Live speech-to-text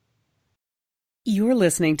You're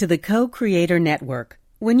listening to the Co-Creator Network.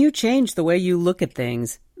 When you change the way you look at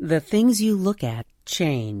things, the things you look at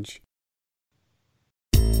change.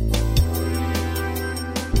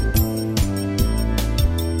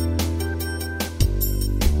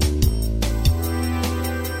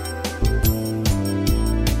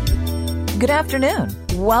 Good afternoon.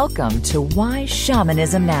 Welcome to Why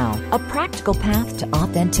Shamanism Now, a practical path to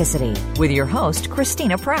authenticity with your host,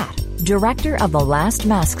 Christina Pratt, Director of the Last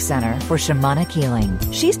Mask Center for Shamanic Healing.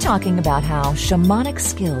 She's talking about how shamanic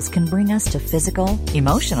skills can bring us to physical,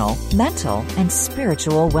 emotional, mental, and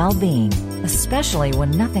spiritual well-being, especially when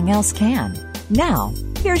nothing else can. Now,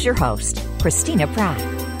 here's your host, Christina Pratt.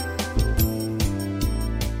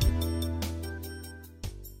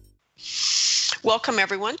 Welcome,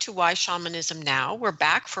 everyone, to Why Shamanism Now. We're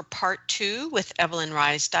back for part 2 with Evelyn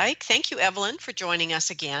Rysdyk. Thank you, Evelyn, for joining us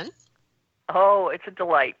again. Oh, it's a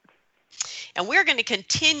delight. And we're going to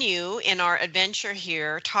continue in our adventure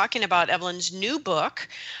here talking about Evelyn's new book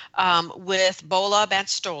with Bola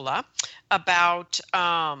Batstola about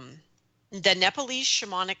the Nepalese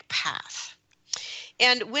shamanic path.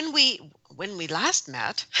 And when we last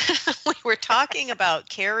met, we were talking about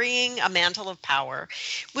carrying a mantle of power,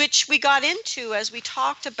 which we got into as we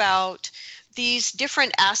talked about these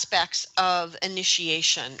different aspects of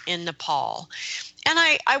initiation in Nepal. And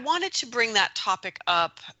I wanted to bring that topic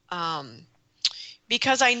up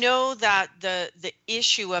because I know that the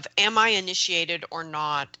issue of am I initiated or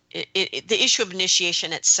not, the issue of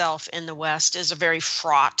initiation itself in the West is a very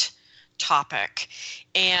fraught topic.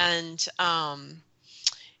 And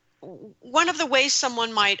one of the ways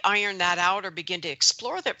someone might iron that out or begin to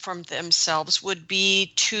explore that from themselves would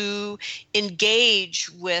be to engage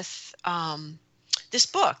with this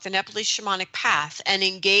book, The Nepalese Shamanic Path, and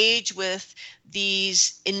engage with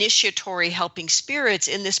these initiatory helping spirits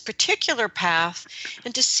in this particular path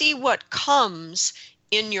and to see what comes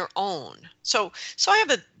in your own. So I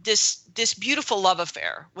have this beautiful love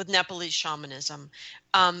affair with Nepalese shamanism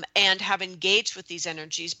and have engaged with these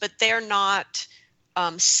energies, but they're not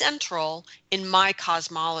central in my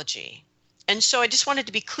cosmology. And so I just wanted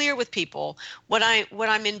to be clear with people. What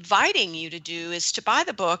I'm inviting you to do is to buy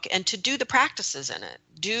the book and to do the practices in it.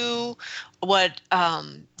 Do what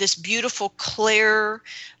this beautiful, clear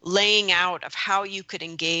laying out of how you could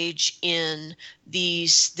engage in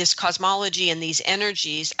this cosmology and these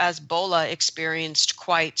energies as Bola experienced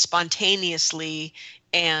quite spontaneously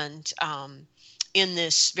and in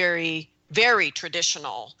this very, very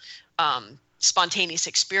traditional spontaneous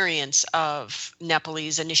experience of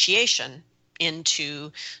Nepalese initiation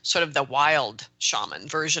into sort of the wild shaman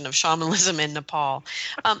version of shamanism in Nepal.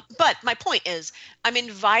 But my point is, I'm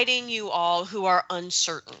inviting you all who are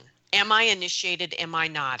uncertain. Am I initiated? Am I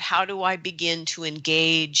not? How do I begin to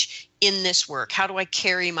engage in this work? How do I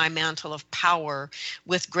carry my mantle of power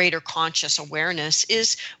with greater conscious awareness?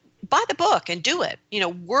 Is buy the book and do it.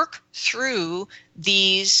 Work through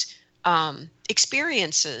these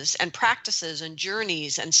experiences and practices and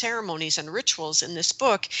journeys and ceremonies and rituals in this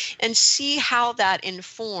book and see how that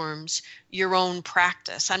informs your own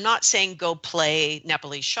practice. I'm not saying go play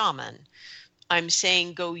Nepalese shaman. I'm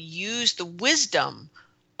saying go use the wisdom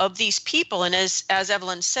of these people. And as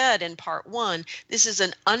Evelyn said in part 1, this is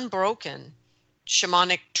an unbroken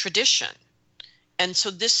shamanic tradition. And so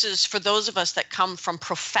this is for those of us that come from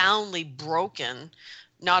profoundly broken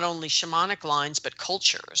not only shamanic lines, but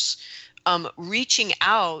cultures, reaching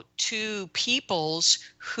out to peoples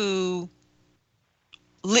who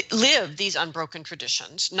live these unbroken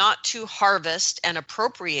traditions, not to harvest and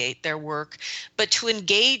appropriate their work, but to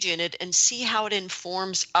engage in it and see how it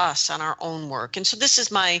informs us on our own work. And so this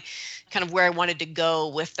is my kind of where I wanted to go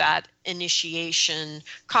with that initiation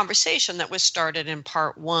conversation that was started in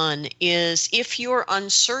part 1 is if you're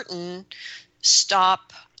uncertain,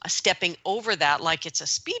 stop stepping over that like it's a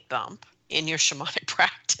speed bump in your shamanic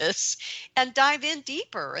practice and dive in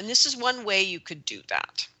deeper. And this is one way you could do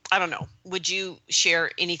that. I don't know. Would you share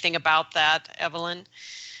anything about that, Evelyn?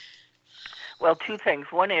 Well, 2 things.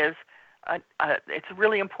 One is it's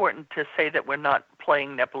really important to say that we're not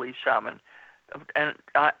playing Nepalese shaman. And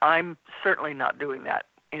I'm certainly not doing that.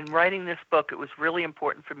 In writing this book, it was really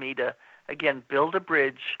important for me to, again, build a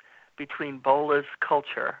bridge between Bola's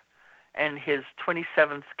culture and his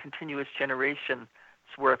 27th continuous generation's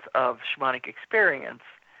worth of shamanic experience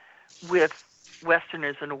with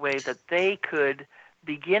Westerners in a way that they could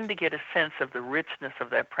begin to get a sense of the richness of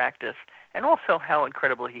that practice and also how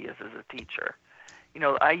incredible he is as a teacher.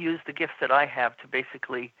 I use the gifts that I have to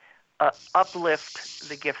basically uplift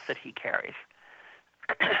the gifts that he carries.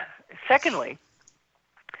 Secondly,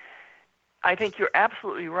 I think you're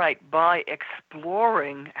absolutely right. By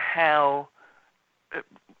exploring how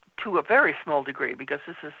to a very small degree, because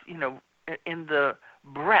this is, in the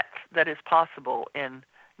breadth that is possible in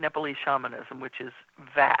Nepalese shamanism, which is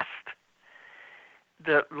vast.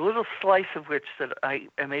 The little slice of which that I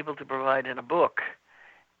am able to provide in a book,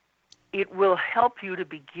 it will help you to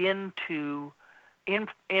begin to, in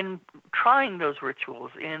trying those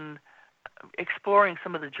rituals, in exploring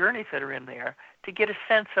some of the journeys that are in there, to get a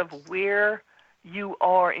sense of where you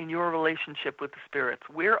are in your relationship with the spirits.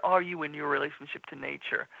 Where are you in your relationship to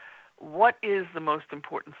nature? What is the most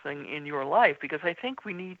important thing in your life? Because I think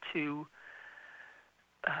we need to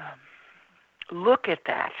look at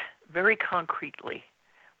that very concretely.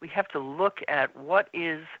 We have to look at what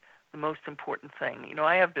is the most important thing.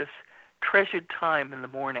 I have this treasured time in the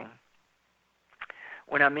morning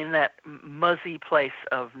when I'm in that muzzy place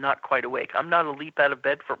of not quite awake. I'm not a leap out of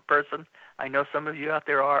bed person. I know some of you out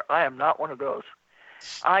there are. I am not one of those.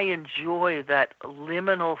 I enjoy that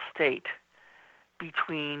liminal state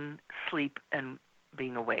between sleep and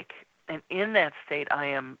being awake. And in that state,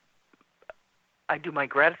 I do my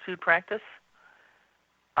gratitude practice.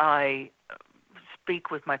 I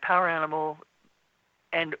speak with my power animal,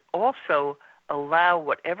 and also allow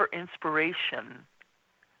whatever inspiration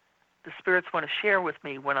the spirits want to share with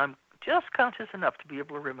me when I'm just conscious enough to be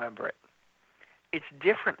able to remember it. It's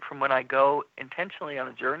different from when I go intentionally on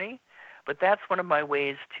a journey, but that's one of my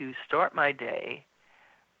ways to start my day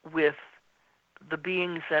with the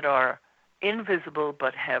beings that are invisible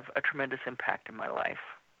but have a tremendous impact in my life.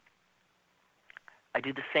 I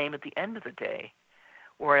do the same at the end of the day,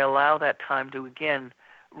 where I allow that time to, again,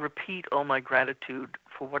 repeat all my gratitude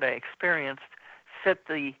for what I experienced, set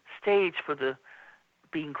the stage for the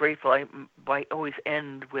being grateful. I always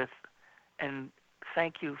end with, and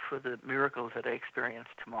thank you for the miracles that I experience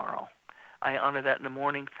tomorrow. I honor that in the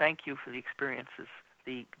morning. Thank you for the experiences,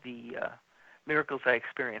 the miracles I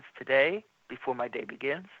experienced today before my day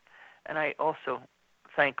begins. And I also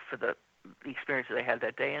thank for the experiences I had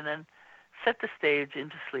that day, and then set the stage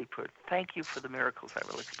into sleep with thank you for the miracles I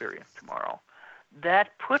will experience tomorrow.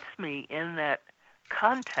 That puts me in that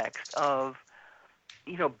context of,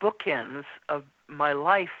 bookends of my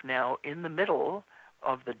life now in the middle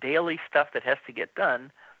of the daily stuff that has to get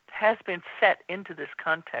done, has been set into this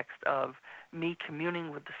context of me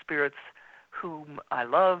communing with the spirits whom I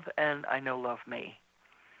love and I know love me.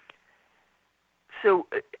 So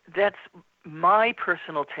that's my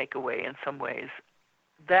personal takeaway in some ways.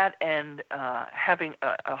 That and having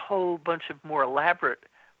a whole bunch of more elaborate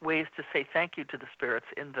ways to say thank you to the spirits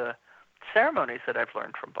in the ceremonies that I've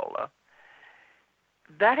learned from Bola.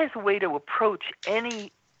 That is a way to approach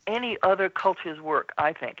any other culture's work,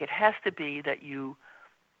 I think. It has to be that you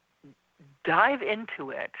dive into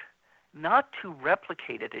it, not to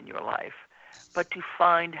replicate it in your life, but to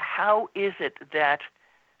find how is it that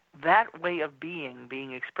way of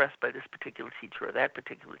being expressed by this particular teacher or that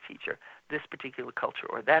particular teacher, this particular culture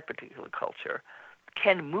or that particular culture,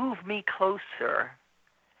 can move me closer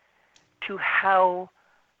to how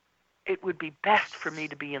it would be best for me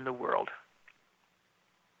to be in the world.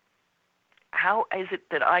 How is it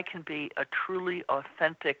that I can be a truly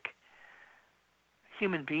authentic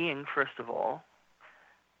human being, first of all?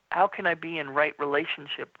 How can I be in right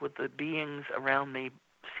relationship with the beings around me,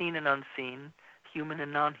 seen and unseen, human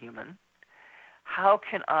and non-human? How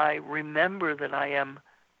can I remember that I am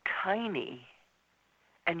tiny,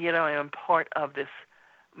 and yet I am part of this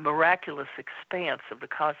miraculous expanse of the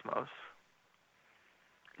cosmos,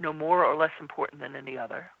 no more or less important than any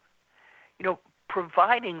other?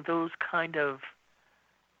 Providing those kind of,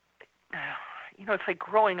 it's like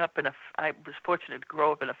growing up I was fortunate to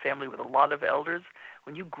grow up in a family with a lot of elders.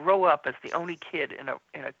 When you grow up as the only kid in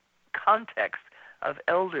a context of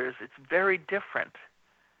elders, it's very different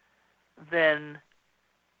than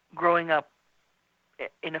growing up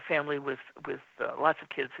in a family with lots of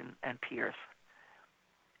kids and peers.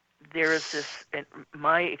 There is this, and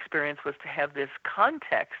my experience was to have this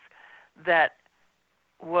context that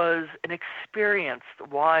was an experienced,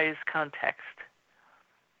 wise context,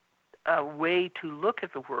 a way to look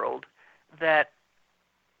at the world that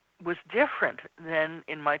was different than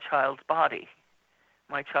in my child's body,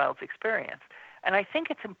 my child's experience. And I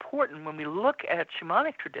think it's important when we look at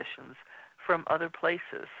shamanic traditions from other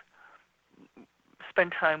places,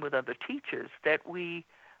 spend time with other teachers, that we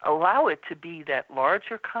allow it to be that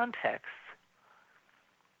larger context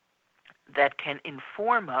that can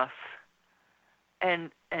inform us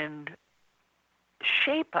and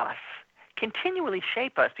shape us, continually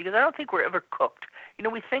shape us, because I don't think we're ever cooked.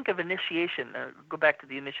 We think of initiation, go back to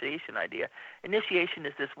the initiation idea. Initiation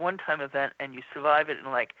is this one-time event, and you survive it,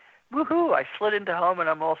 and woohoo, I slid into home and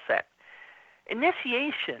I'm all set.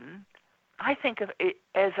 Initiation, I think of it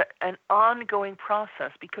as an ongoing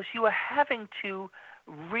process, because you are having to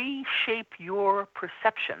reshape your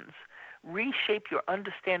perceptions, reshape your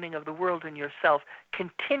understanding of the world and yourself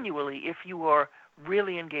continually if you are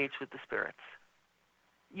really engaged with the spirits.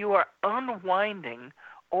 You are unwinding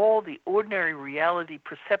all the ordinary reality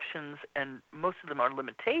perceptions, and most of them are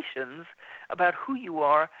limitations, about who you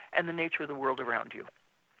are and the nature of the world around you.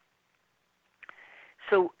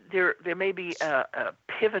 So there may be a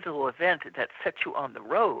pivotal event that sets you on the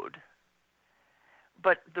road,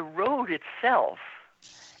 but the road itself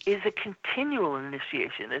is a continual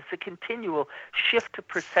initiation. It's a continual shift to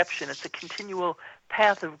perception. It's a continual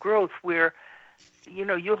path of growth where,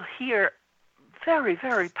 you'll hear very,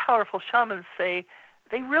 very powerful shamans say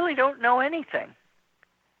they really don't know anything.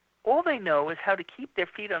 All they know is how to keep their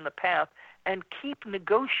feet on the path and keep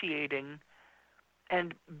negotiating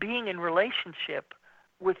and being in relationship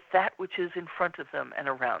with that which is in front of them and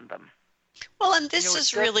around them. Well, and this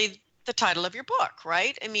is really the title of your book,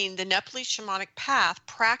 right? I mean, the Nepalese Shamanic Path,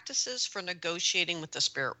 Practices for Negotiating with the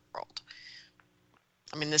Spirit World.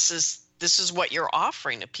 I mean, this is what you're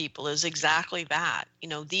offering to people, is exactly that.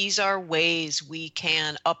 These are ways we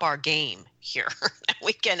can up our game here.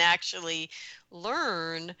 We can actually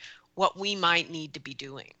learn what we might need to be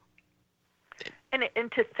doing.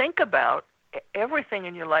 And to think about everything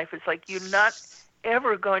in your life is like you're not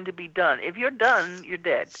ever going to be done. If you're done, you're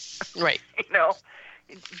dead. Right.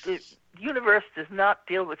 The universe does not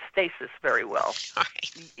deal with stasis very well.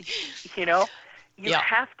 Right. You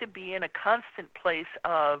have to be in a constant place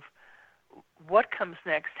of what comes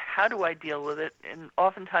next, how do I deal with it? And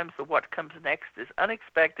oftentimes the what comes next is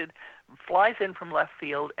unexpected, flies in from left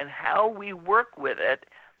field, and how we work with it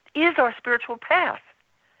is our spiritual path.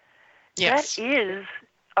 Yes. That is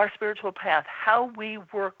our spiritual path, how we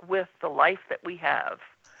work with the life that we have,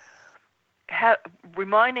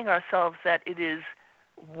 reminding ourselves that it is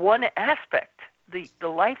one aspect. The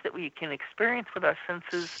life that we can experience with our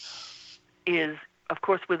senses is, of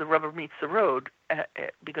course, where the rubber meets the road,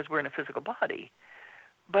 because we're in a physical body.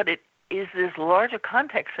 But it is this larger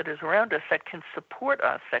context that is around us that can support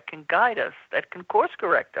us, that can guide us, that can course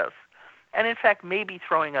correct us, and in fact maybe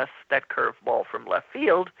throwing us that curveball from left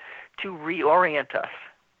field to reorient us.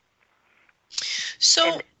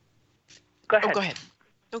 So, go ahead. Go ahead.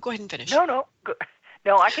 No, go ahead and finish.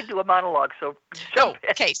 No, I can do a monologue. So jump in.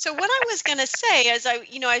 Okay. So what I was going to say,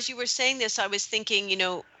 as you were saying this, I was thinking,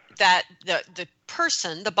 that the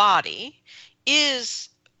person, the body, is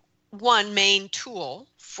one main tool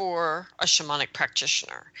for a shamanic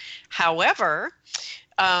practitioner. However,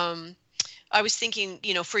 I was thinking,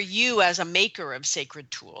 for you as a maker of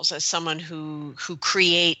sacred tools, as someone who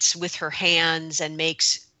creates with her hands and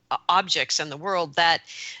makes objects in the world, that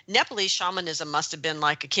Nepalese shamanism must have been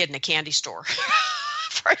like a kid in a candy store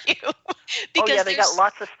for you. Because they got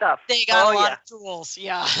lots of stuff. They got a lot of tools,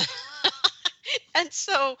 yeah. And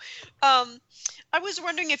so I was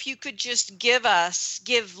wondering if you could just give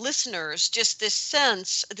listeners just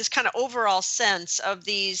this kind of overall sense of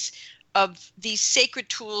these sacred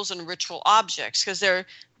tools and ritual objects, because they're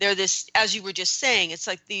this, as you were just saying, it's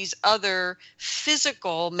like these other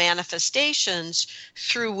physical manifestations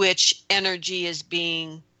through which energy is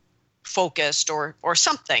being focused or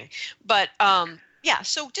something. But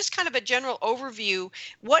so just kind of a general overview.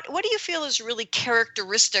 What do you feel is really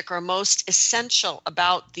characteristic or most essential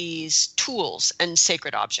about these tools and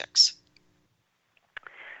sacred objects?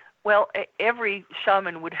 Well, every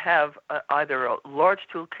shaman would have either a large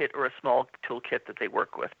toolkit or a small toolkit that they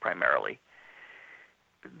work with primarily.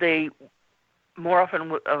 They, more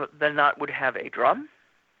often than not, would have a drum.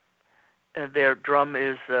 Their drum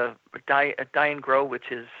is a Dayan Gro,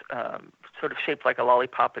 which is sort of shaped like a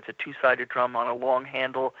lollipop. It's a two-sided drum on a long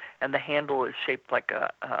handle, and the handle is shaped like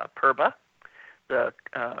a purba, the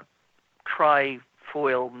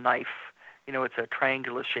tri-foil knife. It's a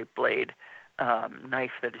triangular-shaped blade.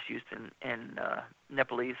 Knife that is used in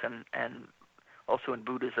Nepalese and also in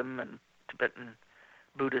Buddhism and Tibetan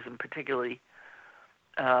Buddhism particularly.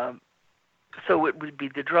 So it would be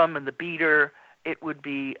the drum and the beater. It would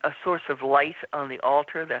be a source of light on the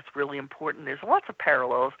altar. That's really important. There's lots of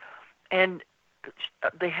parallels. And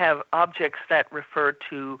they have objects that refer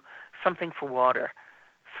to something for water,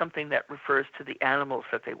 something that refers to the animals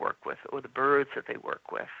that they work with or the birds that they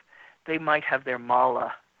work with. They might have their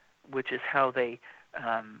mala, which is how they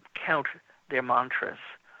count their mantras.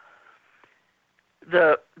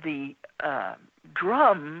 The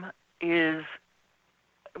drum is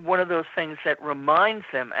one of those things that reminds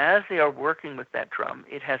them, as they are working with that drum,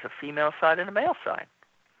 it has a female side and a male side.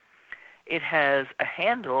 It has a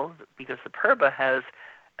handle, because the purba has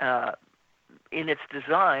in its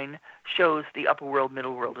design, shows the upper world,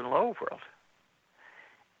 middle world, and lower world.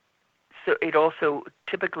 So it also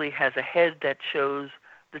typically has a head that shows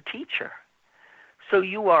the teacher. So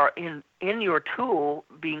you are in your tool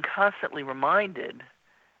being constantly reminded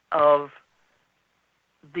of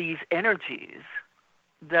these energies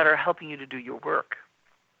that are helping you to do your work.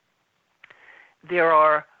 There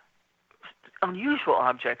are unusual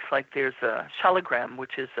objects, like there's a shalagram,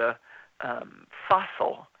 which is a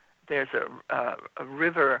fossil. There's a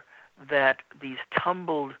river that these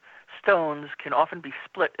tumbled stones can often be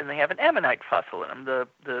split, and they have an ammonite fossil in them,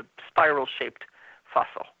 the spiral-shaped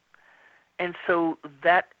fossil. And so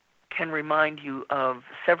that can remind you of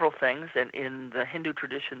several things, and in the Hindu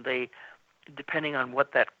tradition, they, depending on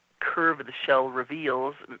what that curve of the shell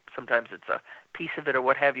reveals, sometimes it's a piece of it or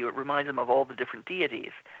what have you, it reminds them of all the different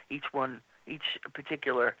deities, each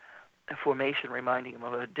particular formation reminding them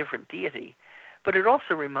of a different deity. But it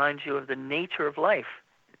also reminds you of the nature of life.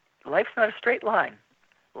 Life's not a straight line.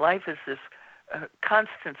 Life is this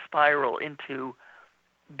constant spiral into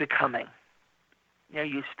becoming.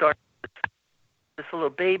 You start this little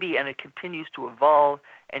baby, and it continues to evolve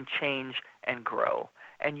and change and grow.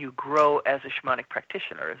 And you grow as a shamanic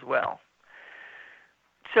practitioner as well.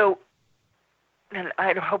 So, and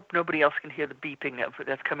I hope nobody else can hear the beeping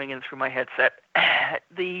that's coming in through my headset.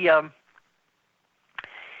 The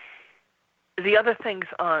other things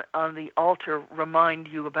on the altar remind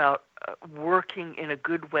you about working in a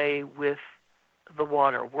good way with the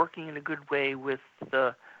water, working in a good way with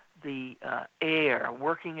the air,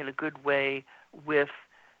 working in a good way with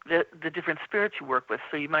the different spirits you work with.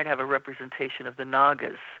 So you might have a representation of the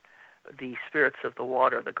Nagas, the spirits of the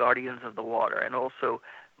water, the guardians of the water, and also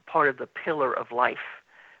part of the pillar of life,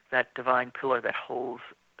 that divine pillar that holds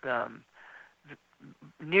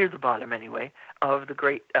near the bottom anyway, of the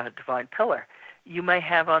great divine pillar. You may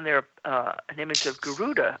have on there an image of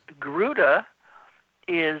Garuda. Garuda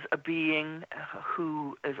is a being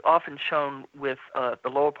who is often shown with the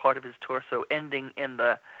lower part of his torso ending in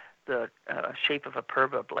the shape of a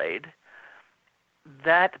purva blade.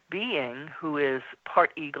 That being, who is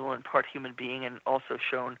part eagle and part human being, and also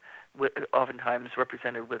shown oftentimes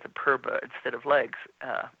represented with a purva instead of legs,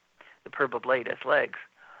 the purva blade as legs,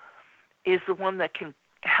 is the one that can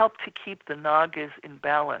help to keep the Nagas in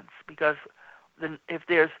balance. Because if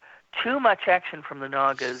there's too much action from the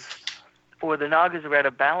Nagas, or the Nagas are out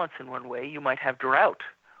of balance in one way, you might have drought,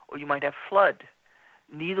 or you might have flood.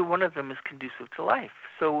 Neither one of them is conducive to life.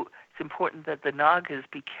 So it's important that the Nagas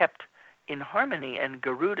be kept in harmony, and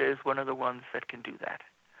Garuda is one of the ones that can do that.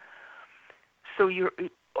 So you're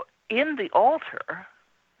in the altar,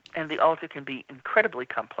 and the altar can be incredibly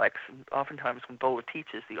complex. And oftentimes when Bola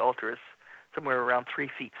teaches, the altar is somewhere around 3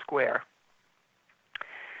 feet square.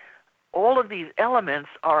 All of these elements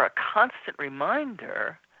are a constant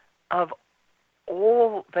reminder of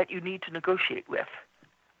all that you need to negotiate with,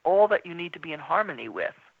 all that you need to be in harmony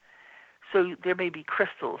with. So there may be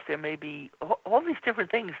crystals, there may be all these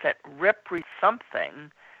different things that represent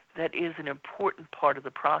something that is an important part of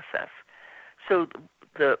the process. So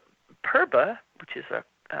the purba, which is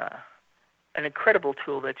an incredible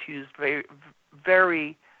tool that's used very,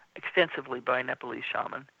 very extensively by a Nepalese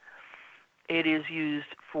shaman, it is used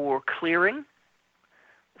for clearing.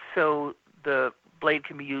 So the blade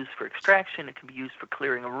can be used for extraction, it can be used for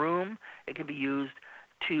clearing a room, it can be used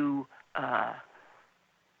to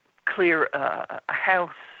clear a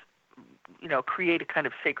house, create a kind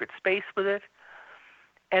of sacred space with it.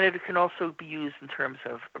 And it can also be used in terms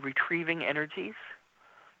of retrieving energies.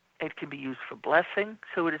 It can be used for blessing.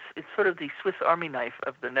 So it's sort of the Swiss Army knife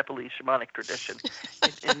of the Nepalese shamanic tradition,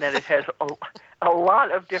 in that it has a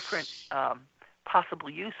lot of different possible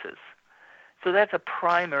uses. So that's a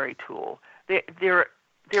primary tool. They're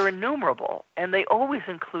innumerable, and they always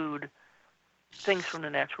include things from the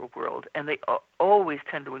natural world, and they always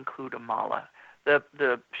tend to include a mala.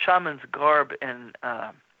 The shaman's garb and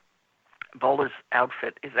Bola's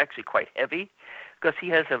outfit is actually quite heavy, because he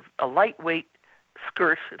has a lightweight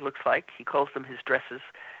skirt, it looks like. He calls them his dresses,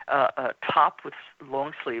 a top with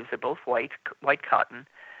long sleeves. They're both white cotton.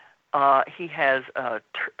 He has a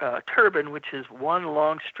turban, which is one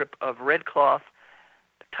long strip of red cloth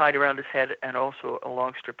tied around his head, and also a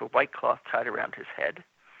long strip of white cloth tied around his head.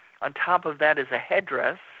 On top of that is a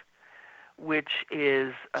headdress, which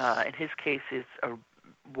is, in his case, is a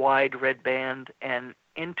wide red band, and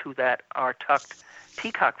into that are tucked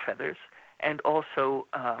peacock feathers, and also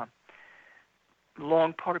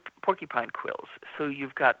long porcupine quills. So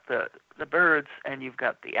you've got the birds, and you've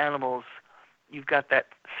got the animals. You've got that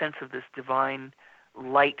sense of this divine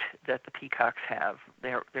light that the peacocks have.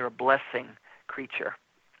 They're a blessing creature.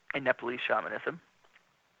 in Nepalese shamanism.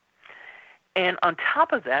 And on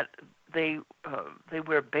top of that, they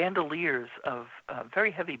wear bandoliers of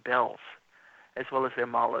very heavy bells, as well as their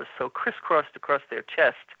malas. So crisscrossed across their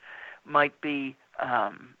chest might be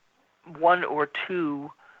one or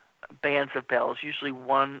two bands of bells, usually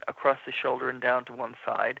one across the shoulder and down to one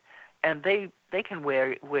side. And they can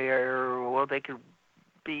wear well, they could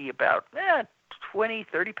be about 20,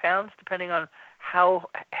 30 pounds, depending on how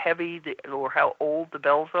heavy or how old the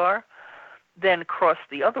bells are. Then cross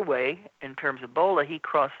the other way in terms of bola. He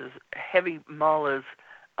crosses heavy malas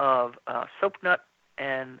of soapnut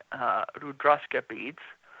and rudrashka beads.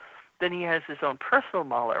 Then he has his own personal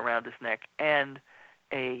mala around his neck and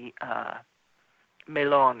a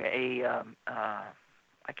melong,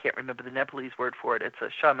 I can't remember the Nepalese word for it. It's a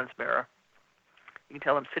shaman's mirror. You can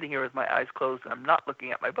tell I'm sitting here with my eyes closed and I'm not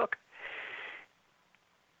looking at my book,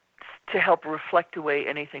 to help reflect away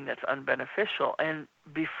anything that's unbeneficial. And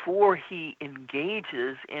before he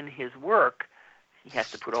engages in his work, he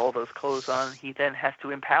has to put all those clothes on. He then has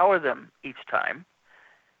to empower them each time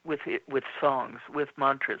with songs, with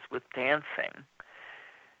mantras, with dancing.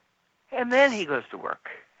 And then he goes to work.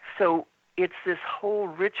 So it's this whole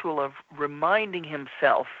ritual of reminding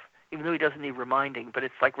himself, even though he doesn't need reminding, but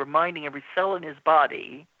it's like reminding every cell in his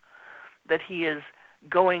body that he is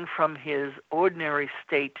going from his ordinary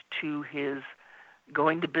state to his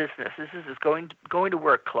going to business. This is his going to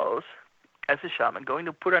work clothes as a shaman, going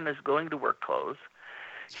to put on his going to work clothes.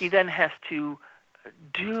 He then has to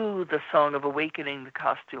do the song of awakening the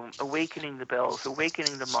costume, awakening the bells,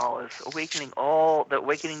 awakening the malas,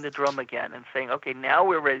 awakening the drum again, and saying, okay, now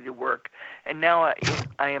we're ready to work. And now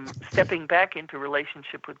I am stepping back into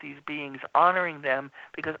relationship with these beings, honoring them,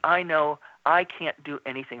 because I know I can't do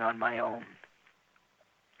anything on my own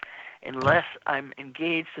unless I'm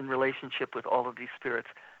engaged in relationship with all of these spirits.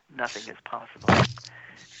 Nothing is possible.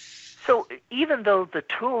 So even though the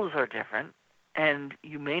tools are different, and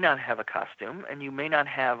you may not have a costume, and you may not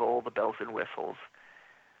have all the bells and whistles,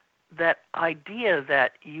 that idea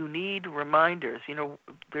that you need reminders,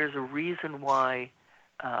 there's a reason why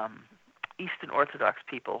Eastern Orthodox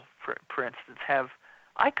people, for instance, have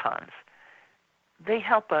icons. They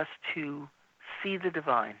help us to see the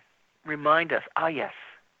divine, remind us, yes,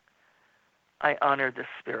 I honor this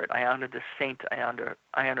spirit, I honor this saint, I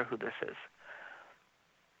honor who this is.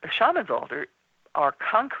 A shaman's altar are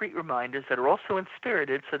concrete reminders that are also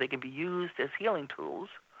inspirited so they can be used as healing tools.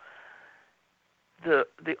 The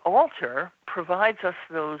altar provides us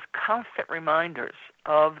those constant reminders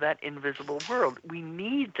of that invisible world. We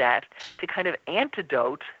need that to kind of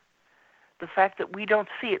antidote the fact that we don't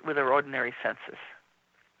see it with our ordinary senses.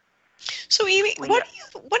 So, Amy, what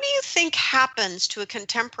do you think happens to a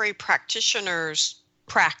contemporary practitioner's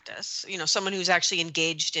practice, someone who's actually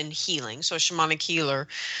engaged in healing, so a shamanic healer,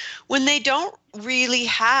 when they don't really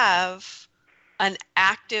have an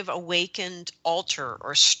active awakened altar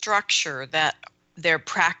or structure that their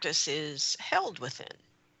practice is held within?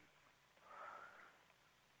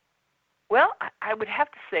 Well, I would have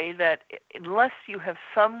to say that unless you have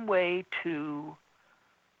some way to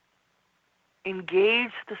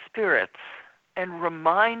engage the spirits and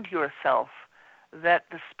remind yourself that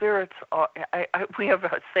the spirits are, we have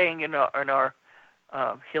a saying in our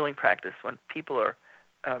healing practice when people are,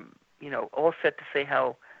 all set to say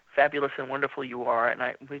how fabulous and wonderful you are,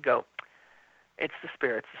 and we go, it's the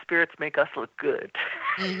spirits. The spirits make us look good.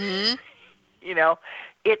 Mm-hmm.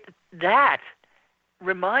 That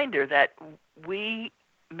reminder that we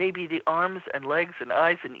may be the arms and legs and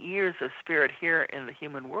eyes and ears of spirit here in the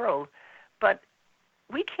human world, but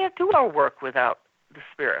we can't do our work without the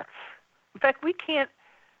spirits. In fact, we can't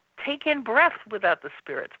take in breath without the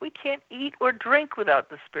spirits. We can't eat or drink without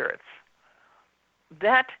the spirits.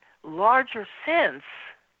 That larger sense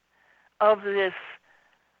of this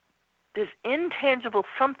intangible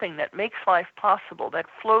something that makes life possible, that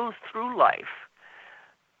flows through life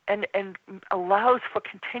and allows for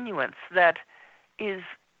continuance, that is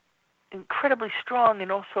incredibly strong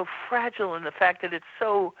and also fragile in the fact that it's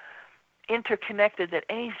so interconnected that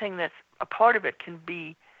anything that's a part of it can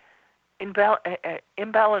be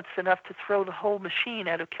imbalanced enough to throw the whole machine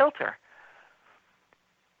out of kilter.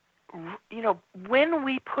 When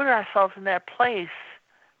we put ourselves in that place,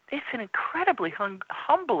 it's an incredibly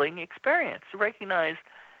humbling experience to recognize,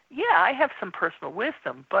 I have some personal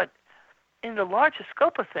wisdom, but in the larger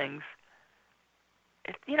scope of things,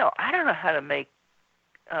 I don't know how to make,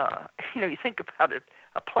 you think about it,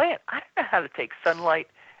 a plant. I don't know how to take sunlight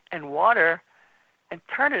and water and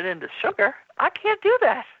turn it into sugar. I can't do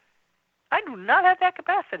that. I do not have that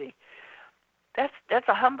capacity. That's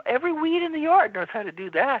every weed in the yard knows how to do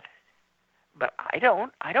that. But I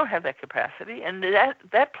don't have that capacity. And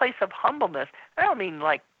that place of humbleness, I don't mean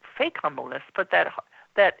like fake humbleness, but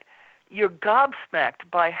that you're gobsmacked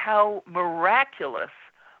by how miraculous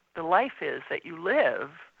the life is that you live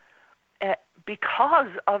because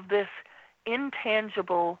of this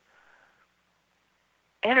intangible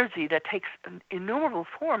energy that takes innumerable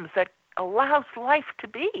forms that allows life to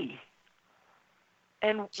be.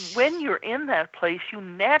 And when you're in that place, you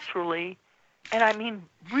naturally, and I mean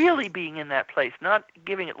really being in that place, not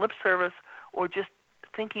giving it lip service or just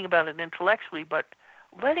thinking about it intellectually, but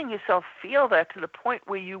letting yourself feel that to the point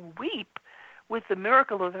where you weep with the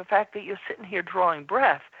miracle of the fact that you're sitting here drawing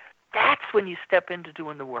breath. That's when you step into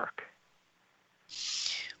doing the work.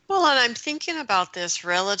 Well, and I'm thinking about this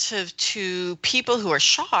relative to people who are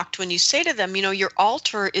shocked when you say to them, your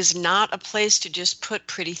altar is not a place to just put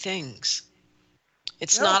pretty things.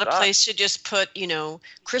 It's not a place to just put,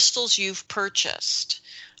 crystals you've purchased,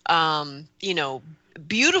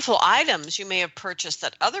 beautiful items you may have purchased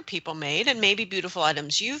that other people made, and maybe beautiful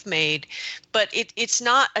items you've made, but it's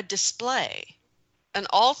not a display. An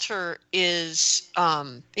altar is,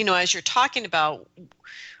 as you're talking about,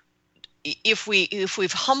 if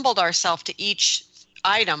we've humbled ourselves to each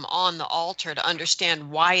item on the altar to understand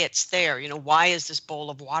why it's there, why is this bowl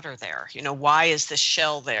of water there? Why is this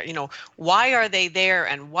shell there? Why are they there,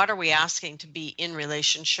 and what are we asking to be in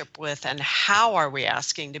relationship with, and how are we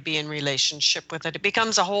asking to be in relationship with it? It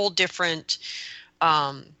becomes a whole different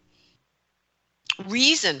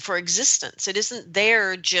reason for existence. It isn't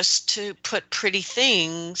there just to put pretty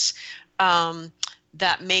things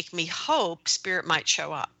that make me hope Spirit might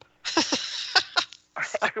show up.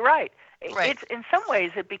 Right. It's in some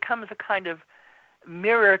ways it becomes a kind of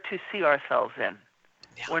mirror to see ourselves in.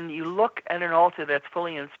 Yeah. When you look at an altar that's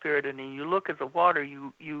fully in spirit, and you look at the water,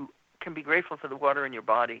 you can be grateful for the water in your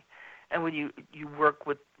body. And when you work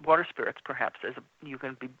with water spirits, perhaps you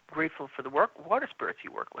can be grateful for the water spirits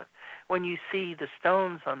you work with. When you see the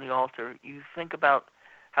stones on the altar, you think about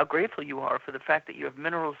how grateful you are for the fact that you have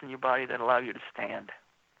minerals in your body that allow you to stand.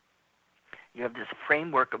 You have this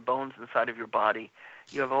framework of bones inside of your body.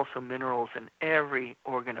 You have also minerals in every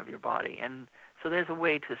organ of your body. And so there's a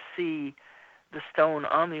way to see the stone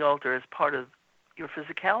on the altar as part of your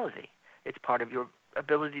physicality. It's part of your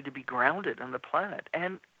ability to be grounded on the planet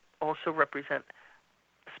and also represent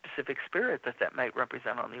a specific spirit that might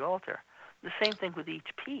represent on the altar. The same thing with each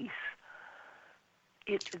piece.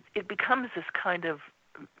 It becomes this kind of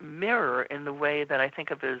mirror in the way that I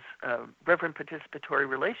think of as reverent participatory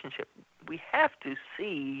relationship. We have to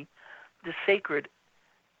see the sacred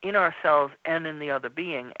in ourselves and in the other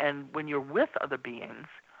being. And when you're with other beings,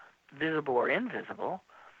 visible or invisible,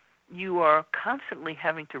 you are constantly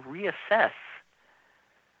having to reassess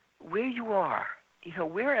where you are.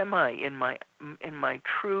 Where am I in my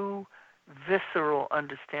true visceral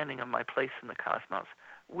understanding of my place in the cosmos?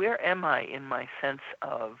 Where am I in my sense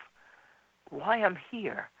of why I'm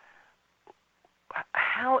here?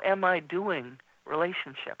 How am I doing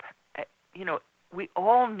relationship? We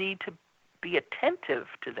all need to be attentive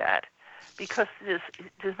to that, because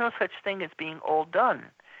there's no such thing as being all done.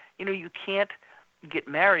 You can't get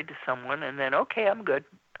married to someone and then, okay, I'm good.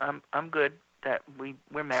 I'm good that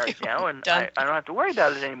we're married now, and I don't have to worry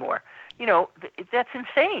about it anymore. That's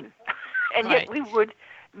insane. And right. Yet we would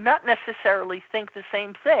not necessarily think the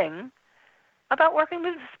same thing about working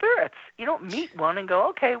with the spirits. You don't meet one and go,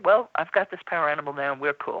 okay, well, I've got this power animal now, and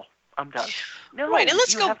we're cool. I'm done. No, right. And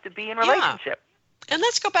you have to be in relationship. And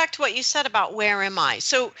let's go back to what you said about where am I?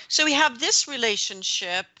 So we have this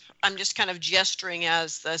relationship. I'm just kind of gesturing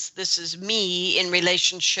as this is me in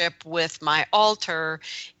relationship with my altar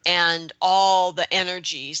and all the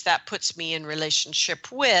energies that puts me in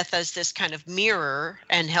relationship with as this kind of mirror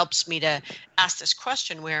and helps me to ask this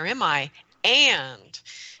question, where am I? And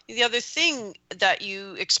the other thing that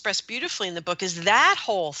you express beautifully in the book is that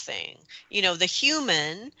whole thing, the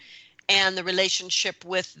human and the relationship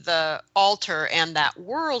with the altar and that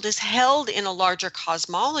world is held in a larger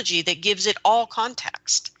cosmology that gives it all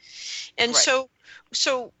context. And right.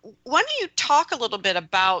 So why don't you talk a little bit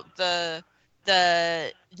about the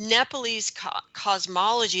Nepalese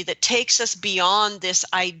cosmology that takes us beyond this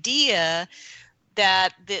idea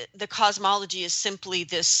that the cosmology is simply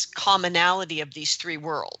this commonality of these three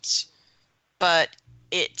worlds, but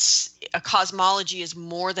a cosmology is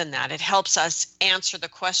more than that. It helps us answer the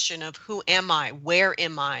question of who am I? Where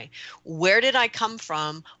am I? Where did I come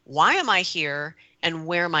from? Why am I here? And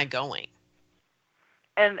where am I going?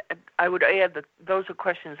 And I would add that those are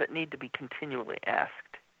questions that need to be continually asked.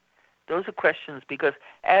 Those are questions because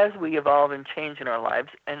as we evolve and change in our lives,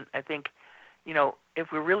 and I think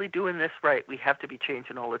if we're really doing this right, we have to be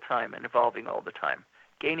changing all the time and evolving all the time,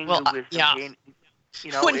 gaining Well, new wisdom. yeah.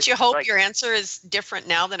 Wouldn't you it's hope like, your answer is different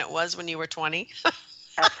now than it was when you were 20?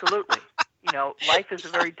 absolutely. Life is a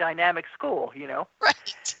very dynamic school.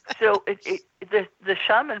 Right. So the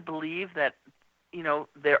shaman believe that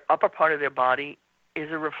their upper part of their body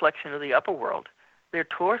is a reflection of the upper world. Their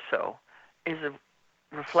torso is a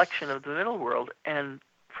reflection of the middle world, and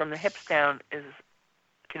from the hips down is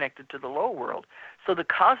connected to the lower world. So the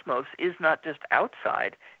cosmos is not just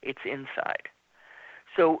outside, it's inside.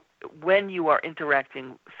 So when you are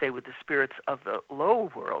interacting, say, with the spirits of the lower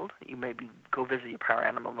world, you maybe go visit your power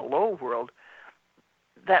animal in the lower world,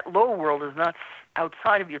 that lower world is not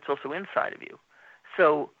outside of you, it's also inside of you.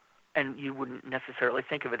 So, and you wouldn't necessarily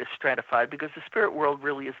think of it as stratified because the spirit world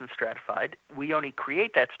really isn't stratified. We only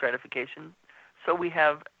create that stratification so we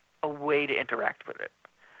have a way to interact with it.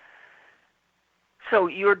 So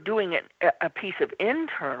you're doing a piece of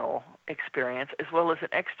internal experience as well as an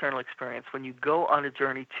external experience. When you go on a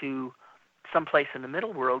journey to someplace in the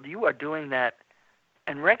middle world, you are doing that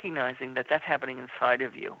and recognizing that that's happening inside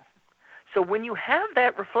of you. So when you have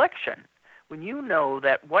that reflection, when you know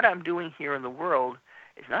that what I'm doing here in the world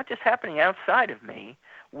is not just happening outside of me,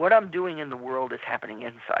 what I'm doing in the world is happening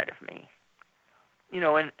inside of me.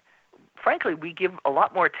 And frankly, we give a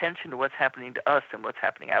lot more attention to what's happening to us than what's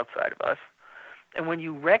happening outside of us. And when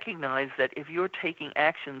you recognize that if you're taking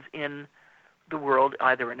actions in the world,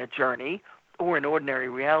 either in a journey or in ordinary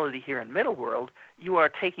reality here in middle world, you are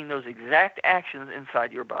taking those exact actions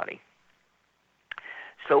inside your body.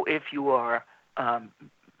 So if you are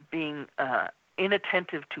being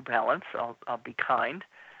inattentive to balance, I'll be kind,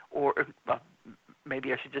 or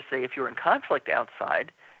maybe I should just say if you're in conflict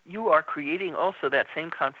outside, you are creating also that same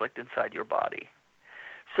conflict inside your body.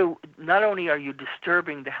 So not only are you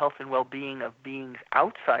disturbing the health and well-being of beings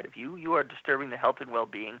outside of you, you are disturbing the health and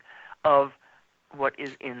well-being of what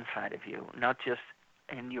is inside of you, not just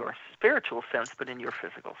in your spiritual sense, but in your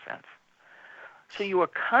physical sense. So you are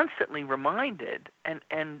constantly reminded,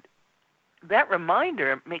 and that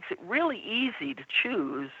reminder makes it really easy to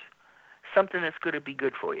choose something that's going to be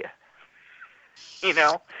good for you,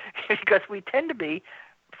 because we tend to be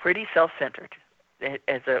pretty self-centered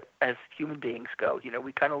as human beings go.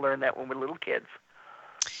 We kind of learn that when we're little kids.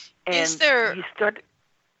 And is there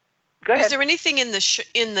Go ahead. Is there anything in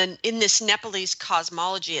this Nepalese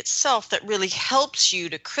cosmology itself that really helps you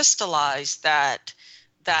to crystallize that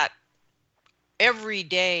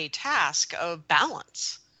everyday task of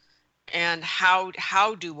balance? And how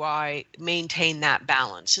do I maintain that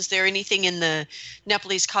balance? Is there anything in the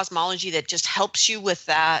Nepalese cosmology that just helps you with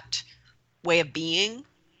that way of being?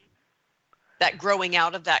 That growing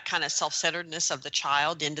out of that kind of self-centeredness of the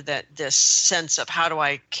child into this sense of how do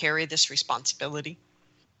I carry this responsibility?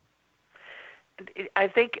 I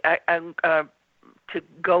think to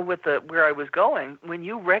go with where I was going, when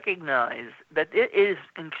you recognize that it is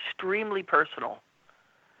extremely personal,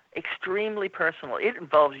 it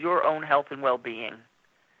involves your own health and well-being.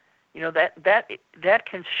 That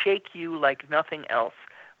can shake you like nothing else.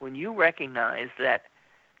 When you recognize that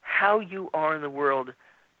how you are in the world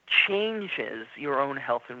changes your own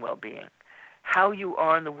health and well-being. How you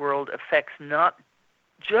are in the world affects not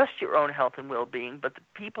just your own health and well-being, but the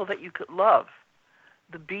people that you could love,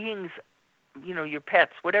 the beings, your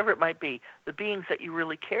pets, whatever it might be, the beings that you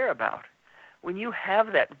really care about. When you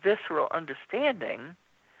have that visceral understanding,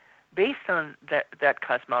 based on that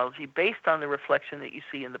cosmology, based on the reflection that you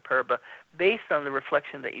see in the Purba, based on the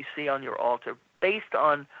reflection that you see on your altar, based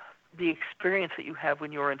on the experience that you have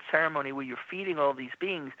when you're in ceremony where you're feeding all these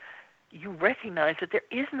beings, you recognize that there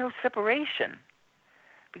is no separation.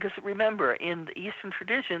 Because remember, in the Eastern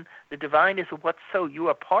tradition, the divine is a what's so, you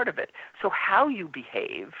are part of it. So how you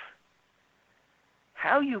behave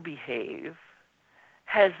has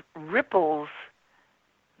ripples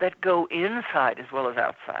that go inside as well as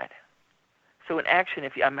outside. So in action,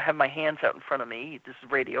 if I have my hands out in front of me, this is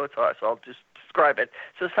radio, it's hard, so I'll just describe it.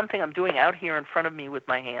 So something I'm doing out here in front of me with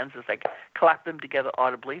my hands is I clap them together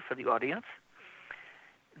audibly for the audience.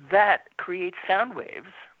 That creates sound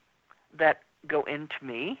waves that go into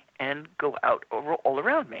me and go out all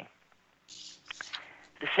around me.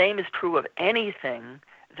 The same is true of anything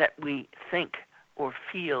that we think or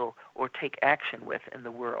feel or take action with in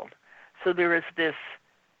the world. So there is this,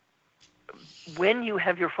 when you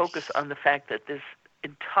have your focus on the fact that this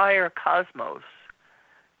entire cosmos,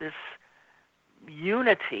 this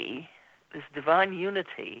unity, this divine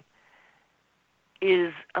unity,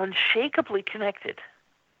 is unshakably connected,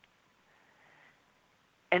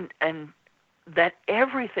 and that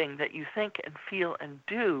everything that you think and feel and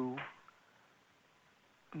do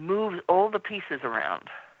moves all the pieces around,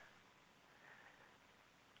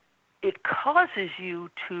 it causes you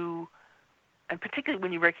to, and particularly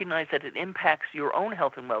when you recognize that it impacts your own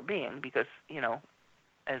health and well-being, because,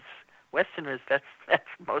 as Westerners, that's the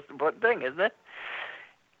most important thing, isn't it?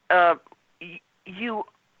 You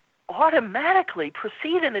automatically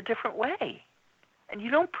proceed in a different way, and you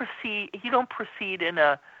don't proceed in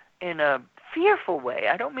a fearful way.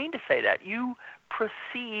 I don't mean to say that. You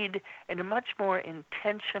proceed in a much more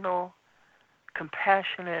intentional,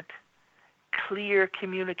 compassionate, clear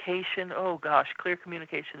communication. Oh gosh, clear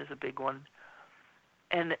communication is a big one.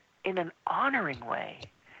 And in an honoring way,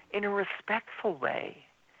 in a respectful way,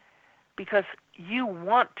 because you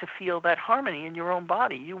want to feel that harmony in your own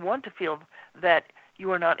body. You want to feel that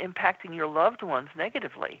you are not impacting your loved ones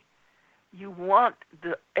negatively. You want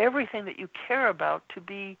everything that you care about to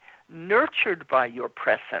be nurtured by your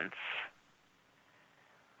presence.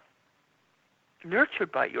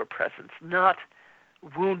 Nurtured by your presence, not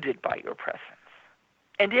wounded by your presence.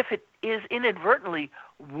 And if it is inadvertently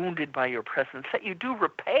wounded by your presence, that you do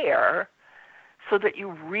repair so that you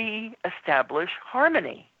re-establish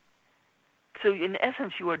harmony. So in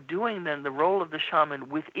essence, you are doing then the role of the shaman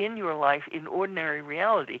within your life in ordinary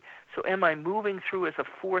reality. So am I moving through as a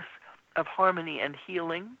force of harmony and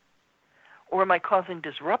healing? Or am I causing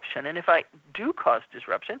disruption? And if I do cause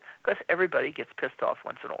disruption, because everybody gets pissed off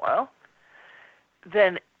once in a while,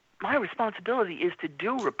 then my responsibility is to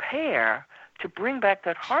do repair, to bring back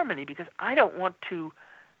that harmony, because I don't want to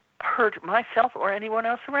hurt myself or anyone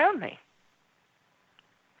else around me.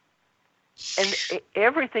 And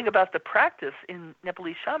everything about the practice in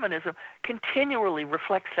Nepalese shamanism continually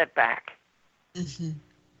reflects that back. Mm-hmm.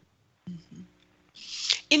 Mm-hmm.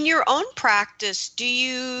 In your own practice, do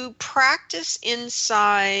you practice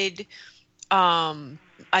inside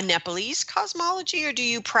a Nepalese cosmology, or do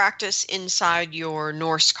you practice inside your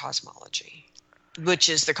Norse cosmology, which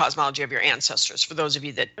is the cosmology of your ancestors, for those of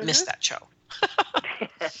you that missed that show?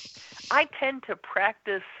 I tend to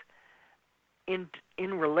practice in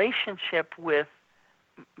relationship with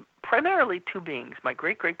primarily two beings, my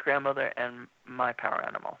great-great-grandmother and my power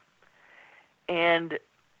animal. And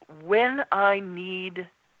when I need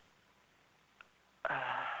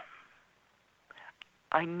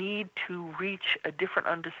to reach a different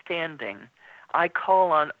understanding, I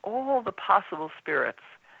call on all the possible spirits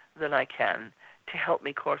that I can to help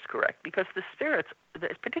me course correct. Because the spirits,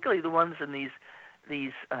 particularly the ones in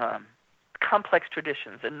these complex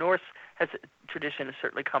traditions, and Norse tradition is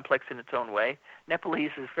certainly complex in its own way.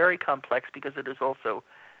 Nepalese is very complex because it is also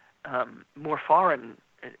more foreign,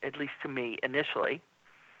 at least to me initially.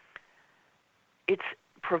 It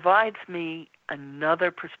provides me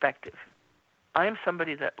another perspective. I am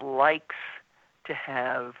somebody that likes to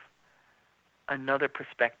have another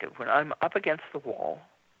perspective. When I'm up against the wall,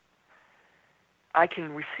 I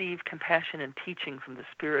can receive compassion and teaching from the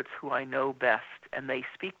spirits who I know best, and they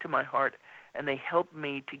speak to my heart, and they help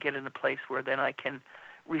me to get in a place where then I can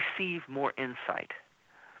receive more insight.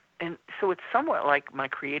 And so it's somewhat like my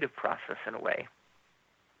creative process in a way.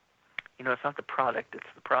 It's not the product, it's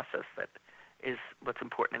the process that is what's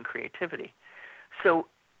important in creativity. So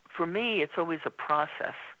for me, it's always a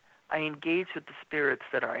process. I engage with the spirits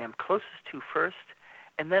that I am closest to first,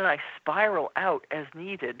 and then I spiral out as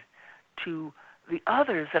needed to the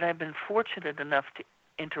others that I've been fortunate enough to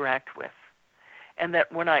interact with. And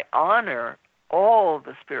that when I honor all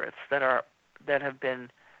the spirits that have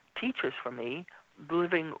been teachers for me,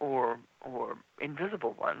 living or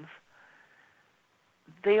invisible ones,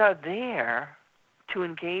 they are there to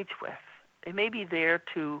engage with. They may be there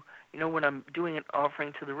to, when I'm doing an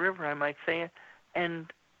offering to the river, I might say it.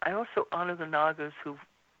 And I also honor the Nagas who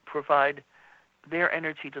provide their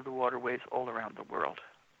energy to the waterways all around the world.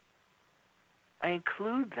 I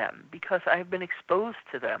include them because I've been exposed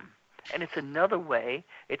to them. And it's another way,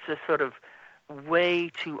 it's a sort of way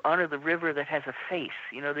to honor the river that has a face.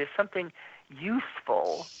 There's something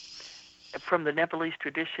useful from the Nepalese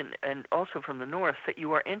tradition and also from the Norse that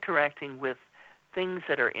you are interacting with things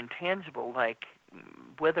that are intangible, like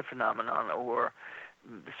weather phenomenon or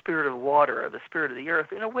the spirit of water or the spirit of the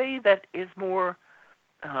earth, in a way that is more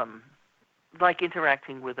like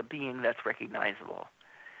interacting with a being that's recognizable.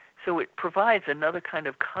 So it provides another kind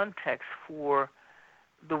of context for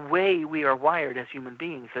the way we are wired as human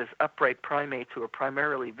beings, as upright primates who are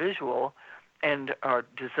primarily visual and are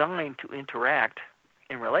designed to interact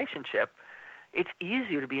in relationship. It's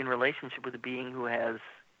easier to be in relationship with a being who has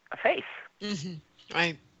a face. Mm-hmm.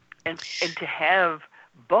 Right. And to have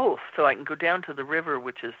both, so I can go down to the river,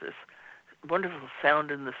 which is this wonderful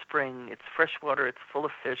sound in the spring. It's fresh water, it's full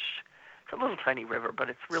of fish, It's a little tiny river, but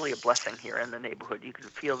it's really a blessing here in the neighborhood. You can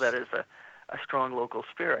feel that as a strong local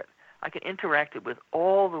spirit. I can interact it with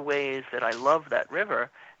all the ways that I love that river,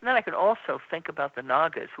 and then I can also think about the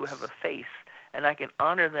Nagas who have a face, and I can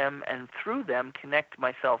honor them and through them connect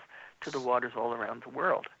myself to the waters all around the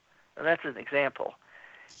world. Now, that's an example.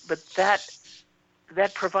 But that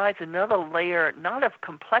provides another layer, not of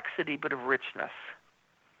complexity, but of richness.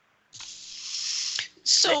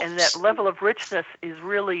 And that level of richness is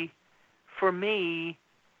really, for me,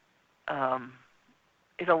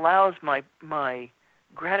 it allows my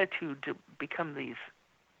gratitude to become these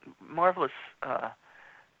marvelous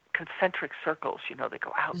concentric circles. They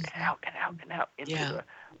go out and out and out and out into the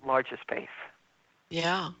larger space.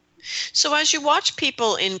 Yeah. So as you watch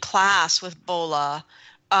people in class with Bola,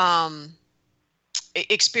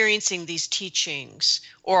 experiencing these teachings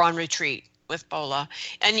or on retreat with Bola,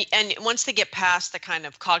 and once they get past the kind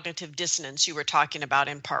of cognitive dissonance you were talking about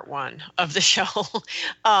in part 1 of the show,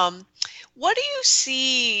 what do you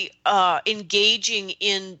see engaging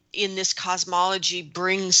in this cosmology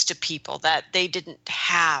brings to people that they didn't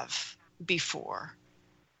have before?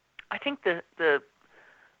 I think the